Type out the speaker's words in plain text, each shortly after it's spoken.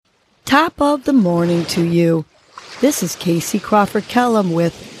Top of the morning to you. This is Casey Crawford Kellum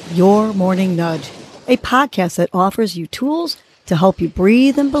with Your Morning Nudge, a podcast that offers you tools to help you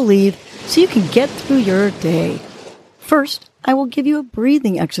breathe and believe so you can get through your day. First, I will give you a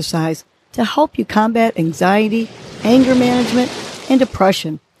breathing exercise to help you combat anxiety, anger management, and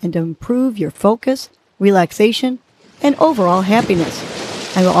depression, and to improve your focus, relaxation, and overall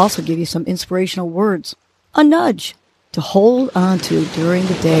happiness. I will also give you some inspirational words, a nudge, to hold on to during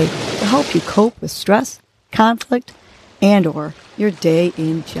the day to help you cope with stress, conflict, and or your day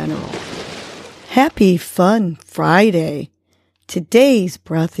in general. Happy Fun Friday. Today's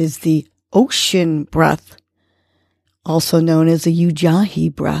breath is the ocean breath, also known as the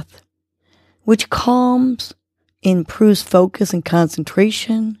Ujjayi breath, which calms, improves focus and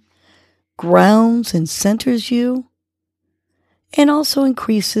concentration, grounds and centers you, and also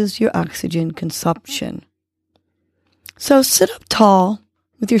increases your oxygen consumption. So sit up tall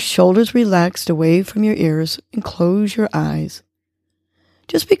with your shoulders relaxed away from your ears and close your eyes.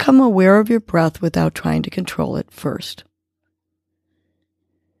 Just become aware of your breath without trying to control it first.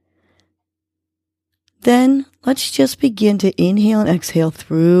 Then let's just begin to inhale and exhale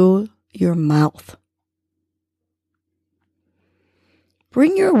through your mouth.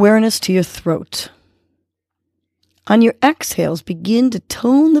 Bring your awareness to your throat. On your exhales, begin to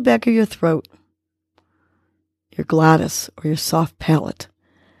tone the back of your throat, your glottis or your soft palate,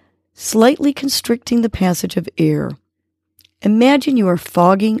 slightly constricting the passage of air. Imagine you are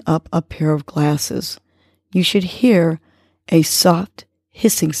fogging up a pair of glasses. You should hear a soft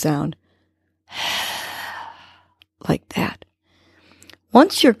hissing sound, like that.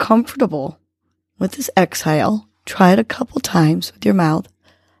 Once you're comfortable with this exhale, try it a couple times with your mouth.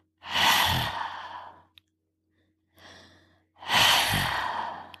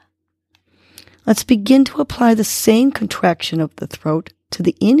 Let's begin to apply the same contraction of the throat to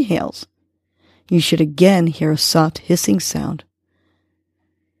the inhales. You should again hear a soft hissing sound.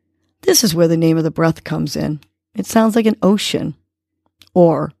 This is where the name of the breath comes in. It sounds like an ocean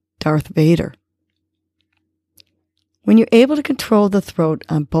or Darth Vader. When you're able to control the throat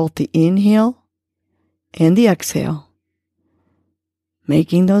on both the inhale and the exhale,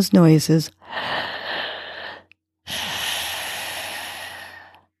 making those noises,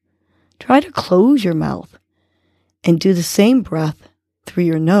 try to close your mouth and do the same breath through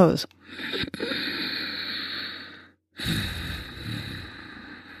your nose.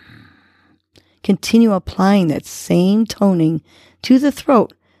 Continue applying that same toning to the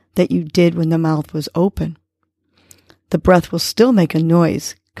throat that you did when the mouth was open. The breath will still make a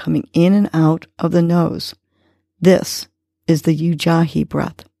noise coming in and out of the nose. This is the Ujjayi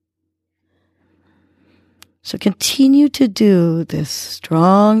breath. So continue to do this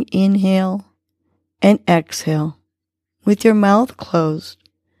strong inhale and exhale with your mouth closed,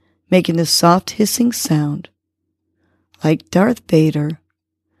 making this soft hissing sound like Darth Vader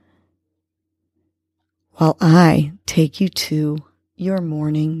while I take you to your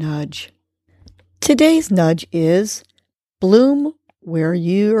morning nudge. Today's nudge is bloom where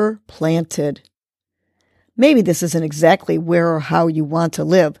you're planted. Maybe this isn't exactly where or how you want to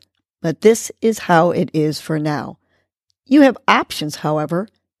live, but this is how it is for now. You have options, however.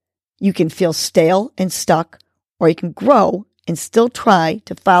 You can feel stale and stuck, or you can grow and still try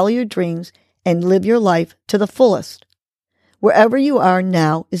to follow your dreams and live your life to the fullest. Wherever you are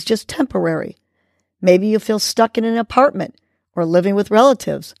now is just temporary. Maybe you feel stuck in an apartment or living with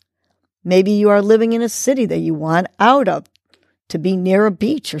relatives. Maybe you are living in a city that you want out of to be near a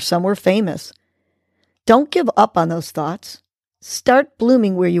beach or somewhere famous. Don't give up on those thoughts. Start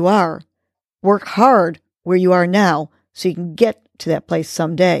blooming where you are. Work hard where you are now so you can get to that place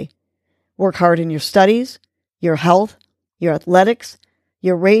someday. Work hard in your studies, your health, your athletics,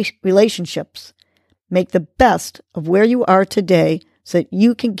 your relationships. Make the best of where you are today so that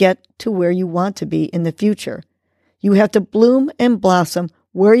you can get to where you want to be in the future. You have to bloom and blossom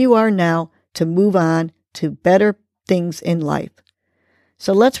where you are now to move on to better things in life.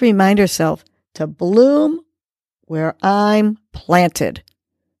 So let's remind ourselves to bloom where I'm planted.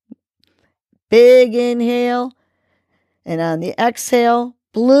 Big inhale, and on the exhale,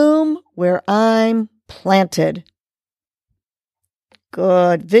 bloom where I'm planted.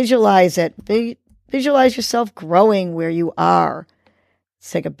 Good. Visualize it. Visualize yourself growing where you are.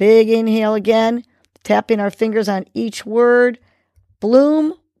 Let's take a big inhale again, tapping our fingers on each word.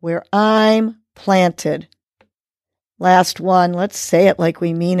 Bloom where I'm planted. Last one. Let's say it like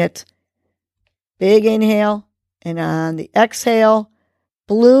we mean it. Big inhale. And on the exhale,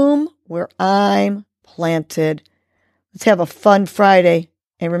 bloom where I'm planted. Let's have a fun Friday.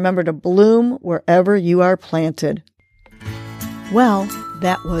 And remember to bloom wherever you are planted. Well,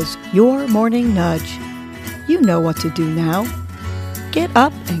 That was your morning nudge. You know what to do now. Get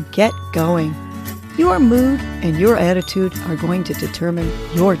up and get going. Your mood and your attitude are going to determine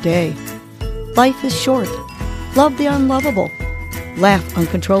your day. Life is short. Love the unlovable. Laugh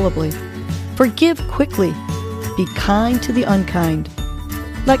uncontrollably. Forgive quickly. Be kind to the unkind.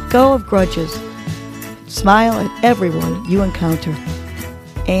 Let go of grudges. Smile at everyone you encounter.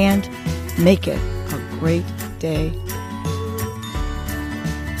 And make it a great day.